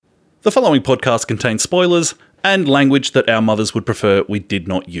The following podcast contains spoilers and language that our mothers would prefer we did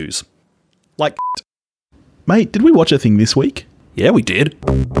not use. Like, Mate, did we watch a thing this week? yeah, we did.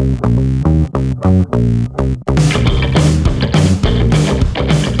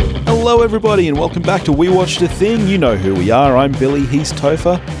 Hello, everybody, and welcome back to We Watched a Thing. You know who we are. I'm Billy, he's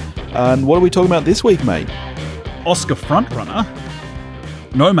Topher. And what are we talking about this week, mate? Oscar frontrunner,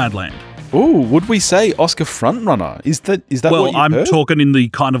 Nomadland. Ooh, would we say Oscar frontrunner? Is that Well, what you I'm heard? talking in the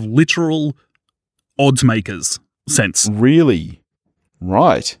kind of literal odds makers sense. Really?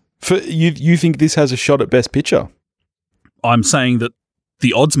 Right. For you think this has a shot at Best Picture? I'm saying that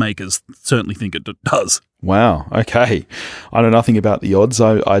the odds makers certainly think it does. Wow, okay. I know nothing about the odds.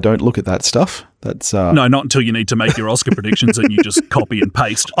 I don't look at that stuff. That's No, not until you need to make your Oscar predictions and you just copy and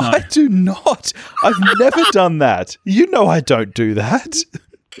paste. No. I do not. I've never done that. You know I don't do that.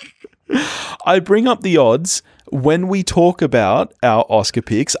 I bring up the odds when we talk about our Oscar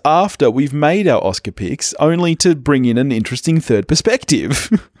picks after we've made our Oscar picks, only to bring in an interesting third perspective.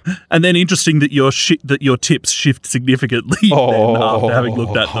 And then interesting that your tips shift significantly then after having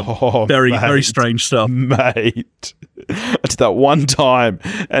looked at them. Very strange stuff. Mate, I did that one time,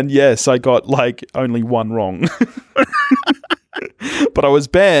 and yes, I got only one wrong. But I was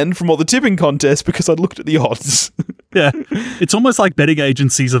banned from all the tipping contests because I'd looked at the odds. Yeah. It's almost like betting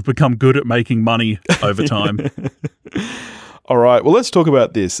agencies have become good at making money over time. All right, well, let's talk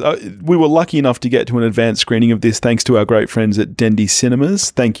about this. We were lucky enough to get to an advanced screening of this thanks to our great friends at Dendy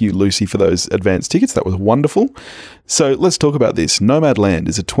Cinemas. Thank you, Lucy, for those advanced tickets. That was wonderful. So let's talk about this. Nomadland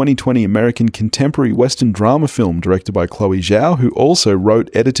is a 2020 American contemporary Western drama film directed by Chloe Zhao, who also wrote,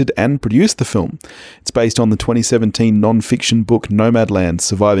 edited, and produced the film. It's based on the 2017 non-fiction book Nomadland,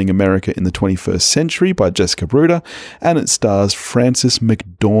 Surviving America in the 21st Century by Jessica Bruder, and it stars Frances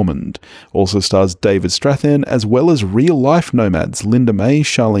McDormand. Also stars David Strathairn, as well as real-life nomads Linda May,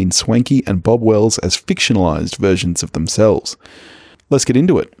 Charlene Swanky, and Bob Wells as fictionalized versions of themselves. Let's get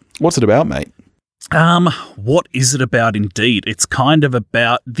into it. What's it about, mate? What is it about indeed? It's kind of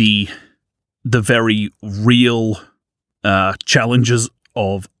about the very real challenges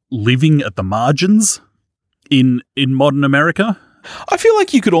of living at the margins in modern America. I feel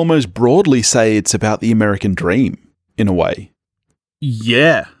like you could almost broadly say it's about the American dream, in a way.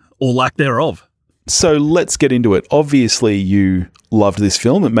 Yeah, or lack thereof. So let's get into it. Obviously, you loved this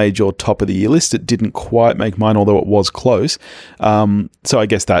film. It made your top of the year list. It didn't quite make mine, although it was close. So I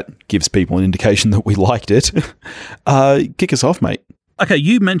guess that gives people an indication that we liked it. Kick us off, mate. Okay,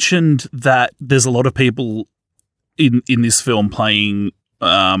 you mentioned that there's a lot of people in this film playing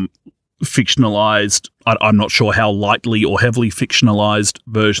fictionalized, I'm not sure how lightly or heavily fictionalized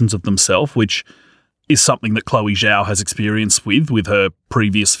versions of themselves, which is something that Chloe Zhao has experience with her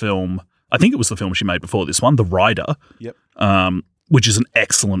previous film. I think it was the film she made before this one, The Rider, Yep. Which is an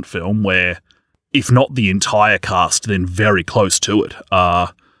excellent film where, if not the entire cast, then very close to it,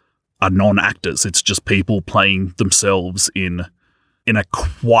 are non-actors. It's just people playing themselves in a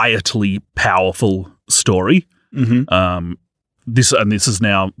quietly powerful story. Mm-hmm. This is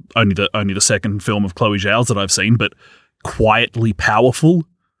now only the second film of Chloe Zhao's that I've seen, but quietly powerful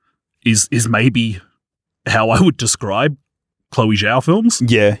is maybe how I would describe Chloe Zhao films.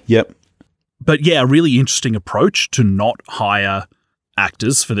 Yeah, yep. But yeah, a really interesting approach to not hire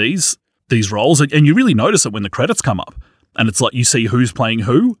actors for these roles. And you really notice it when the credits come up. And it's like you see who's playing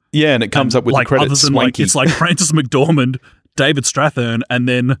who. Yeah, and it comes up with the credits. Other than it's like Frances McDormand, David Strathairn, and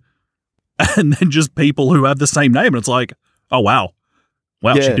then just people who have the same name. And it's like, oh, wow.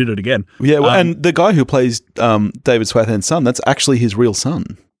 Wow, Yeah. she did it again. Yeah, well, and the guy who plays David Strathairn's son, that's actually his real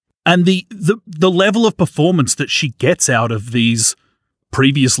son. And the level of performance that she gets out of these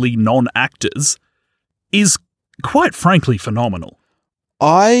previously non-actors is quite frankly phenomenal.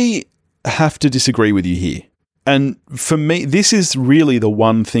 I have to disagree with you here. And for me, this is really the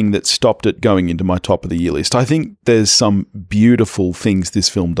one thing that stopped it going into my top of the year list. I think there's some beautiful things this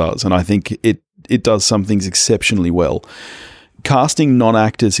film does, and I think it does some things exceptionally well. Casting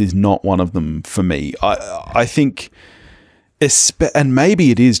non-actors is not one of them for me. I think, and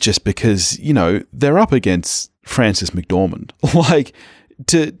maybe it is just because, they're up against Frances McDormand.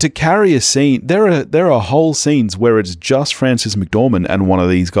 To carry a scene, there are whole scenes where it's just Frances McDormand and one of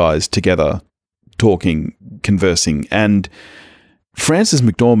these guys together talking, conversing, and Frances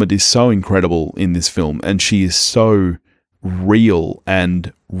McDormand is so incredible in this film, and she is so real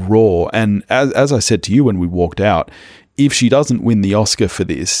and raw. And as I said to you when we walked out, if she doesn't win the Oscar for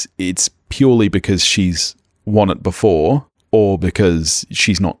this, it's purely because she's won it before, or because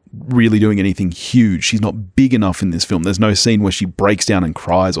she's not really doing anything huge. She's not big enough in this film. There's no scene where she breaks down and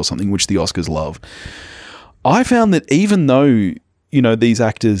cries or something, which the Oscars love. I found that even though, these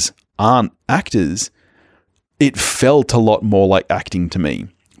actors aren't actors, it felt a lot more like acting to me.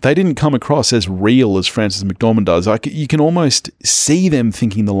 They didn't come across as real as Frances McDormand does. Like, you can almost see them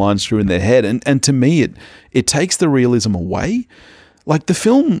thinking the lines through in their head. And to me, it takes the realism away. Like, the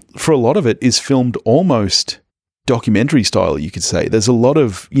film, for a lot of it, is filmed almost documentary style, you could say. There's a lot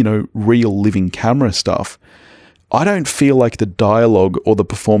of, real living camera stuff. I don't feel like the dialogue or the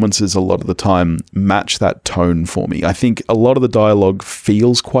performances a lot of the time match that tone for me. I think a lot of the dialogue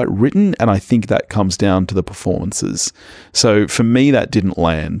feels quite written, and I think that comes down to the performances. So for me, that didn't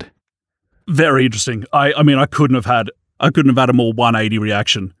land. Very interesting. I mean, I couldn't have had a more 180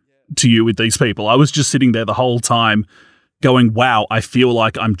 reaction to you with these people. I was just sitting there the whole time going, wow, I feel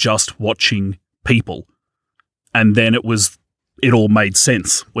like I'm just watching people. And then it all made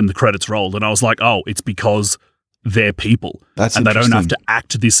sense when the credits rolled, and I was like, oh, it's because they're people. That's and they don't have interesting. to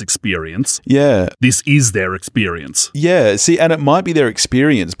act this experience. Yeah. This is their experience. Yeah, see, and it might be their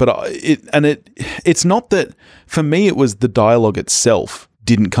experience, but it's not that, for me, it was the dialogue itself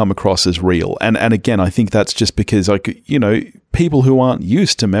didn't come across as real. And again, I think that's just because, people who aren't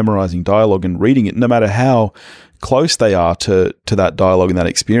used to memorizing dialogue and reading it, no matter how close they are to that dialogue and that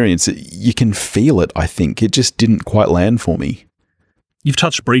experience, you can feel it, I think. It just didn't quite land for me. You've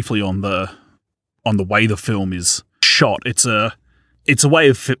touched briefly on the way the film is shot. It's a way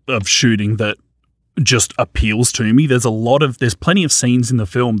of shooting that just appeals to me. There's plenty of scenes in the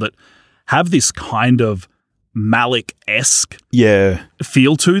film that have this kind of Malick-esque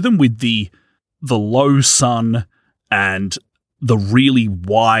feel to them, with the low sun and the really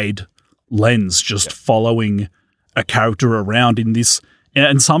wide lens just following a character around in this.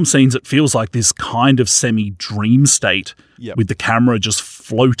 In some scenes, it feels like this kind of semi-dream state with the camera just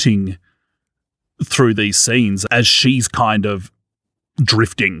floating through these scenes as she's kind of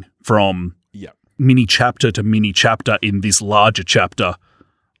drifting from mini chapter to mini chapter in this larger chapter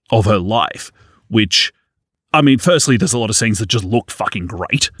of her life, which, I mean, firstly, there's a lot of scenes that just look fucking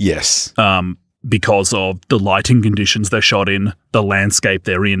great. Yes. Because of the lighting conditions they're shot in, the landscape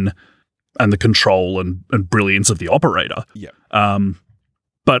they're in, and the control and brilliance of the operator. Yeah.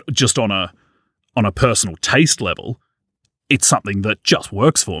 But just on a personal taste level, it's something that just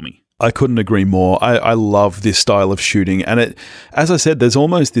works for me. I couldn't agree more. I love this style of shooting. And it, as I said, there's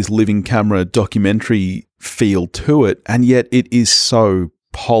almost this living camera documentary feel to it, and yet it is so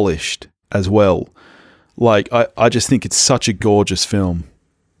polished as well. Like, I just think it's such a gorgeous film.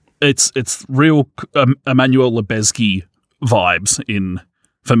 It's real Emmanuel Lubezki vibes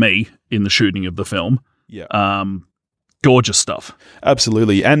for me in the shooting of the film. Yeah. Gorgeous stuff.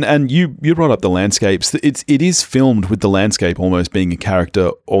 Absolutely. And you brought up the landscapes. It is filmed with the landscape almost being a character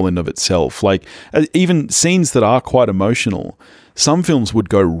all in of itself. Like, even scenes that are quite emotional, some films would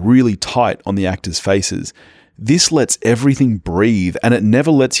go really tight on the actors' faces. This lets everything breathe, and it never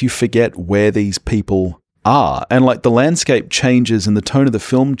lets you forget where these people are. And like, the landscape changes and the tone of the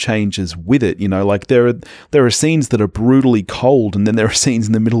film changes with it. Like, there are scenes that are brutally cold, and then there are scenes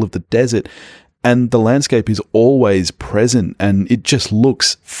in the middle of the desert. And the landscape is always present, and it just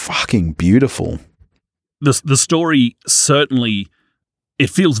looks fucking beautiful. The story certainly, it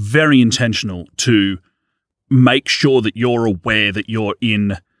feels very intentional to make sure that you're aware that you're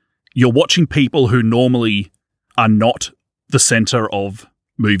watching people who normally are not the center of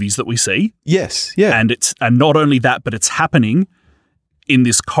movies that we see. Yes, yeah. And not only that, but it's happening in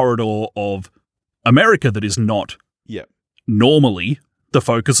this corridor of America that is not normally the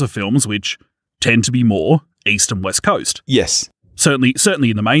focus of films, which tend to be more East and West Coast. Yes. Certainly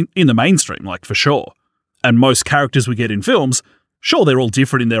in the mainstream, like, for sure. And most characters we get in films, sure, they're all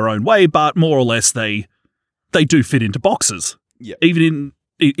different in their own way, but more or less they do fit into boxes. Yeah. Even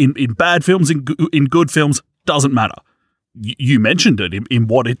in bad films, in good films, doesn't matter. You mentioned it in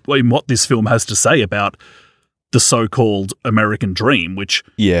what this film has to say about the so-called American dream, which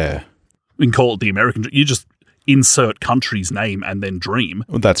we can call it the American dream. You just insert country's name and then dream.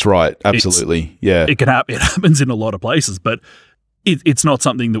 That's right. Absolutely. It happens in a lot of places, but it's not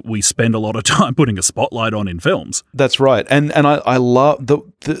something that we spend a lot of time putting a spotlight on in films. That's right. And I love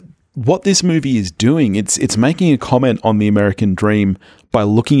what this movie is doing. It's making a comment on the American dream by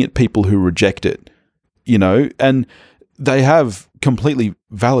looking at people who reject it, and they have completely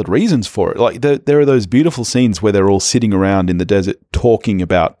valid reasons for it. Like, there are those beautiful scenes where they're all sitting around in the desert talking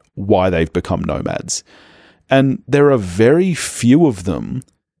about why they've become nomads. And there are very few of them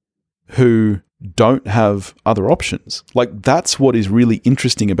who don't have other options. Like, that's what is really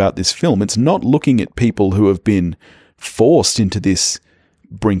interesting about this film. It's not looking at people who have been forced into this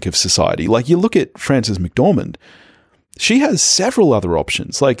brink of society. Like, you look at Frances McDormand, she has several other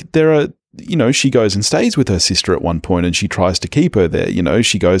options. Like, there are she goes and stays with her sister at one point and she tries to keep her there.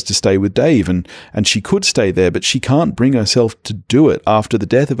 She goes to stay with Dave and she could stay there, but she can't bring herself to do it after the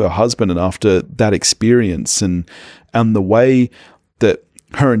death of her husband and after that experience and the way that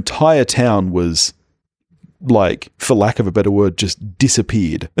her entire town was, like, for lack of a better word, just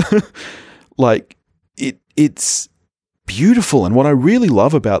disappeared. Like, it's beautiful. And what I really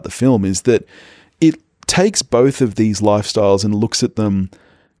love about the film is that it takes both of these lifestyles and looks at them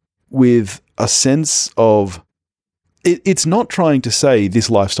with a sense of it's not trying to say this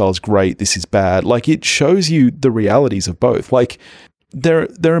lifestyle is great, this is bad. Like, it shows you the realities of both. Like, there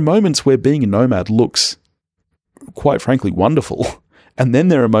are moments where being a nomad looks, quite frankly, wonderful. And then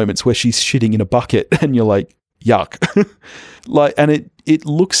there are moments where she's shitting in a bucket and you're like, yuck. Like, and it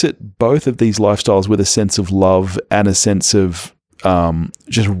looks at both of these lifestyles with a sense of love and a sense of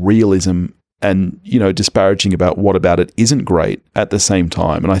just realism and, disparaging about what about it isn't great at the same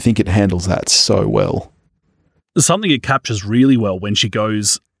time. And I think it handles that so well. Something it captures really well when she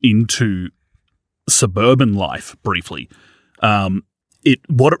goes into suburban life briefly.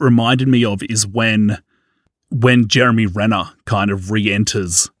 What it reminded me of is when Jeremy Renner kind of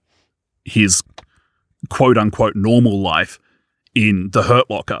re-enters his quote-unquote normal life in the Hurt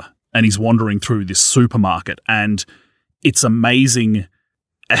Locker and he's wandering through this supermarket. And it's amazing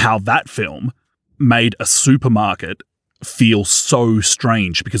how that film made a supermarket feel so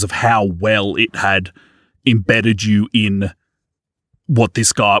strange because of how well it had embedded you in what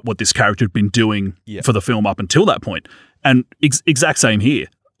this character had been doing for the film up until that point. And exact same here.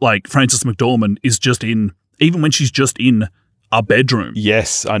 Like, Frances McDormand is just in, even when she's just in a bedroom.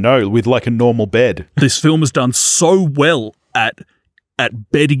 Yes, I know, with like a normal bed. This film has done so well at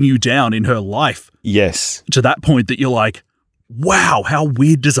bedding you down in her life. Yes. To that point that you're like, wow, how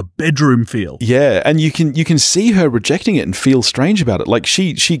weird does a bedroom feel? Yeah, and you can see her rejecting it and feel strange about it. Like,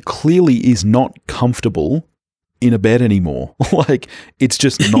 she clearly is not comfortable in a bed anymore. Like, it's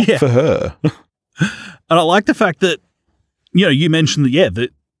just not for her. And I like the fact that, you mentioned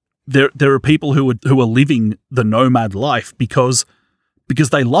that, that there are people who are living the nomad life because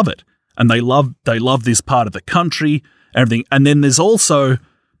they love it and they love this part of the country, everything. And then there's also,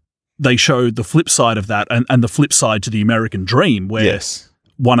 they show the flip side of that and the flip side to the American dream, where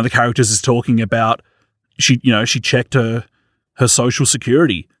one of the characters is talking about she checked her social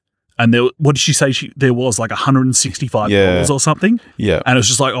security, and what did she say? There was like $165 or something. Yeah, and it's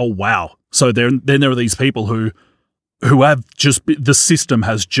just like, oh wow. So then there are these people who have just, the system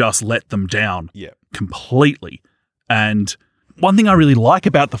has just let them down completely. And one thing I really like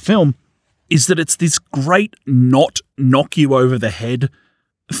about the film is that it's this great not knock you over the head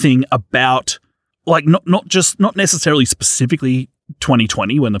thing about, like, not necessarily specifically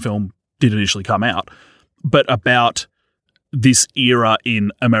 2020 when the film did initially come out, but about this era in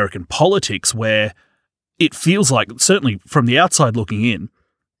American politics where it feels like, certainly from the outside looking in,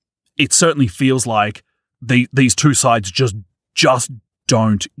 it certainly feels like these two sides just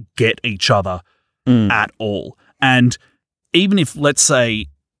don't get each other at all. And even if, let's say,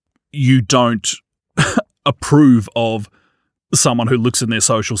 you don't approve of someone who looks in their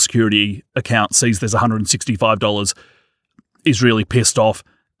social security account, sees there's $165, is really pissed off,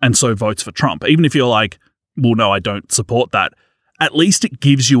 and so votes for Trump. Even if you're like, well, no, I don't support that, at least it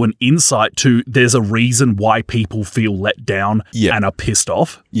gives you an insight to there's a reason why people feel let down and are pissed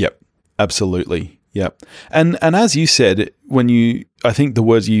off. Yep, absolutely. Yep. And as you said, I think the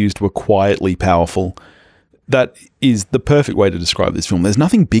words you used were quietly powerful. That is the perfect way to describe this film. There's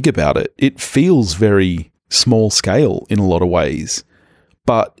nothing big about it. It feels very small scale in a lot of ways,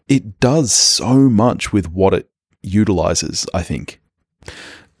 but it does so much with what it utilizes, I think.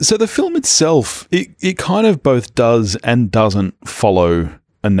 So the film itself, it kind of both does and doesn't follow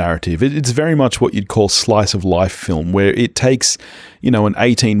a narrative. It's very much what you'd call slice of life film, where it takes, an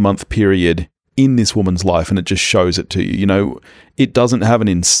 18-month period in this woman's life and it just shows it to you. It doesn't have an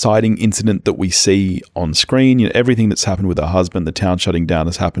inciting incident that we see on screen. Everything that's happened with her husband, the town shutting down,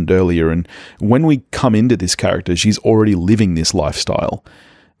 has happened earlier. And when we come into this character, she's already living this lifestyle.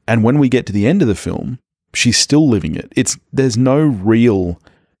 And when we get to the end of the film, she's still living it. There's no real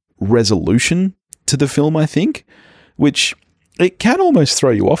resolution to the film, I think, which it can almost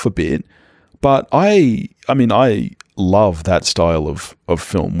throw you off a bit. But I love that style of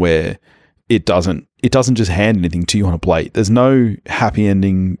film where it doesn't just hand anything to you on a plate. There's no happy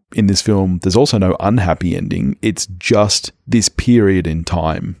ending in this film. There's also no unhappy ending. It's just this period in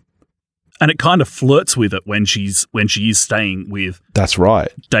time. And it kind of flirts with it when she is staying with That's right.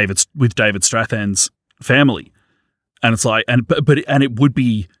 David Strathairn's family. And it's like, and it would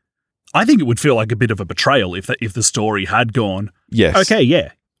be, I think it would feel like a bit of a betrayal if the story had gone, yes, okay,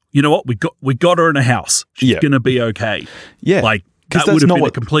 yeah, you know what, we got her in a house. She's going to be okay. Yeah. Like, that would have been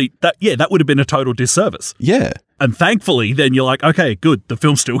that would have been a total disservice. Yeah. And thankfully, then you're like, okay, good, the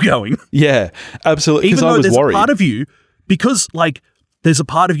film's still going. Yeah, absolutely. Even though there's worried. a part of you, because like there's a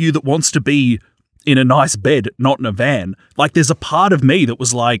part of you that wants to be in a nice bed, not in a van. Like there's a part of me that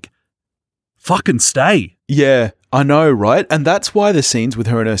was like, fucking stay. Yeah, I know, right? And that's why the scenes with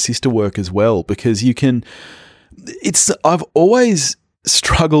her and her sister work as well, because I've always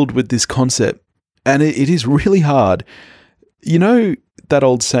struggled with this concept, and it is really hard. You know that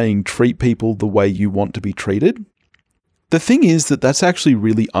old saying, treat people the way you want to be treated? The thing is that that's actually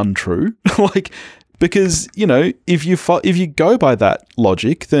really untrue. Like, because, you know, if you go by that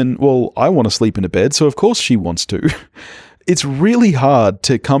logic, then, well, I want to sleep in a bed, so of course she wants to. It's really hard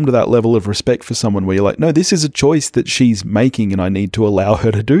to come to that level of respect for someone where you're like, no, this is a choice that she's making and I need to allow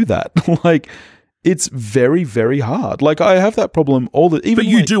her to do that. Like, it's very, very hard. Like, I have that problem But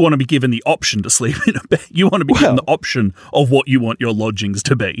you do want to be given the option to sleep in a bed. You want to be given the option of what you want your lodgings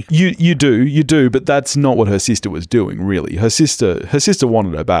to be. You do, but that's not what her sister was doing, really. Her sister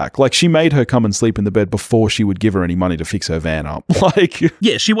wanted her back. Like, she made her come and sleep in the bed before she would give her any money to fix her van up. Like,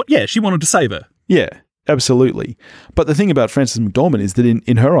 she wanted to save her. Yeah, absolutely. But the thing about Frances McDormand is that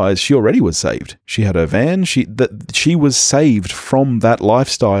in her eyes, she already was saved. She had her van. She was saved from that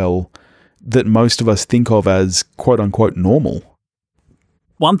lifestyle that most of us think of as quote-unquote normal.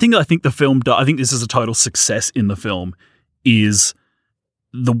 One thing that I think the film does, I think this is a total success in the film, is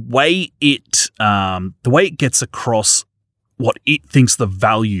the way it gets across what it thinks the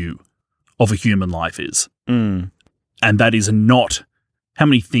value of a human life is. Mm. And that is not how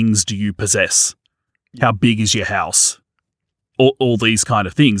many things do you possess, how big is your house, all these kind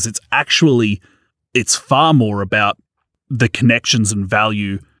of things. It's far more about the connections and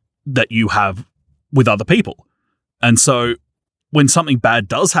value that you have with other people. And so when something bad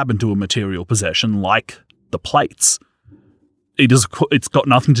does happen to a material possession like the plates, it's got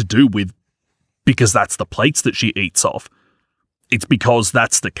nothing to do with because that's the plates that she eats off. It's because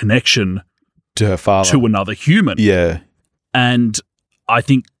that's the connection to her father, to another human. Yeah. And I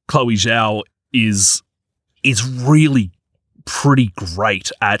think Chloe Zhao is really pretty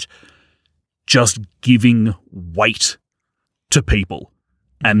great at just giving weight to people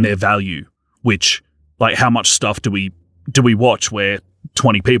and their value, which, like, how much stuff do we watch where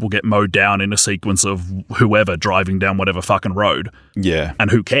 20 people get mowed down in a sequence of whoever driving down whatever fucking road? Yeah.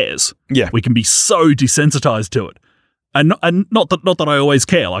 And who cares? Yeah. We can be so desensitized to it. And not that I always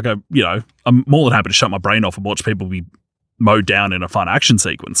care. Like, I'm more than happy to shut my brain off and watch people be mowed down in a fun action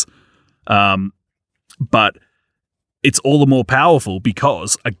sequence. But it's all the more powerful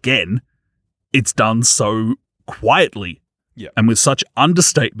because, again, it's done so quietly. Yeah. And with such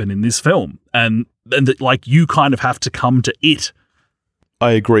understatement in this film. And like, you kind of have to come to it.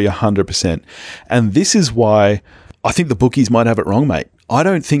 I agree 100%. And this is why I think the bookies might have it wrong, mate. I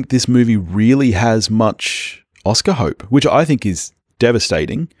don't think this movie really has much Oscar hope, which I think is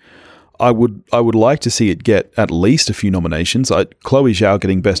devastating. I would like to see it get at least a few nominations. Chloe Zhao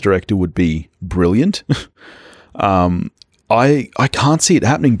getting Best Director would be brilliant. I can't see it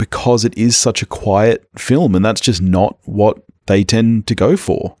happening because it is such a quiet film, and that's just not what they tend to go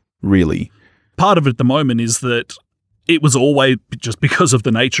for, really. Part of it at the moment is that it was always, just because of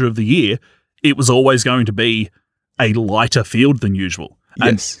the nature of the year, it was always going to be a lighter field than usual.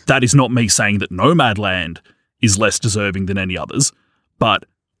 Yes. And that is not me saying that Nomadland is less deserving than any others, but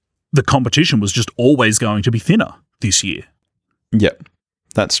the competition was just always going to be thinner this year. Yep,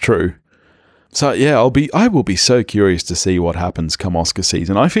 that's true. So yeah, I will be so curious to see what happens come Oscar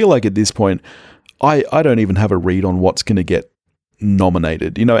season. I feel like at this point, I don't even have a read on what's going to get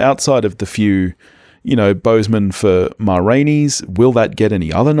nominated. You know, outside of the few, you know, Boseman for Ma Rainey's, will that get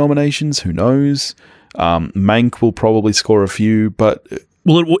any other nominations? Who knows? Mank will probably score a few, but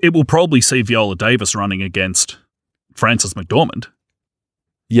well, it will probably see Viola Davis running against Frances McDormand.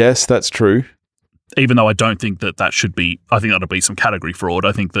 Yes, that's true. Even though I don't think that should be, I think that'll be some category fraud.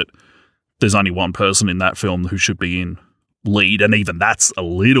 I think that there's only one person in that film who should be in lead, and even that's a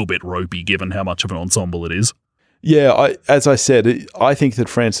little bit ropey given how much of an ensemble it is. Yeah, as I said, I think that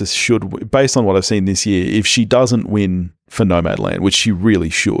Frances should, based on what I've seen this year, if she doesn't win for Nomadland, which she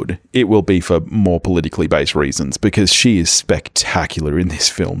really should, it will be for more politically based reasons, because she is spectacular in this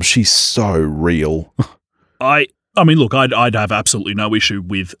film. She's so real. I mean, look, I'd have absolutely no issue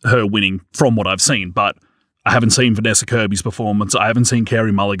with her winning from what I've seen, but I haven't seen Vanessa Kirby's performance. I haven't seen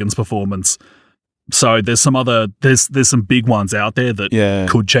Carey Mulligan's performance. So there's some big ones out there that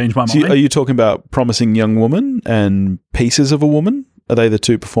could change my mind. Are you talking about Promising Young Woman and Pieces of a Woman? Are they the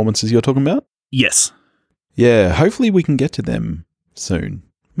two performances you're talking about? Yes. Yeah, hopefully we can get to them soon.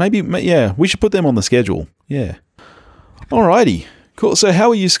 Yeah, we should put them on the schedule. Yeah. Alrighty. Cool. So how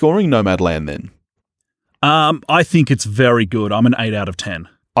are you scoring Nomadland then? I think it's very good. I'm an 8 out of 10.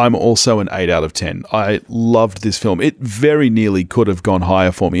 I'm also an 8 out of 10. I loved this film. It very nearly could have gone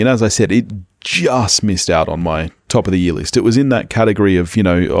higher for me. And as I said, it just missed out on my top of the year list. It was in that category of,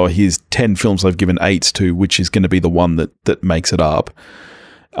 here's 10 films I've given 8s to, which is going to be the one that makes it up.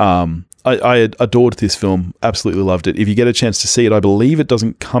 I adored this film. Absolutely loved it. If you get a chance to see it, I believe it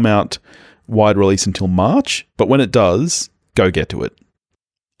doesn't come out wide release until March. But when it does, go get to it.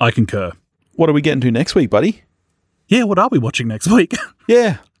 I concur. What are we getting to next week, buddy? Yeah, what are we watching next week?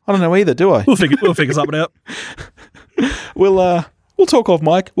 Yeah, I don't know either, do I? We'll figure something out. We'll talk off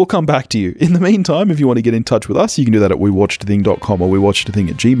mic. We'll come back to you. In the meantime, if you want to get in touch with us, you can do that at wewatchedathing.com or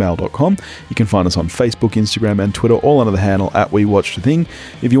wewatchedathing@gmail.com. You can find us on Facebook, Instagram, and Twitter, all under the handle at wewatchedathing.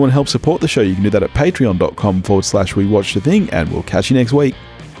 If you want to help support the show, you can do that at patreon.com/wewatchedathing, and we'll catch you next week.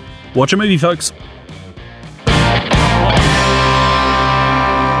 Watch a movie, folks.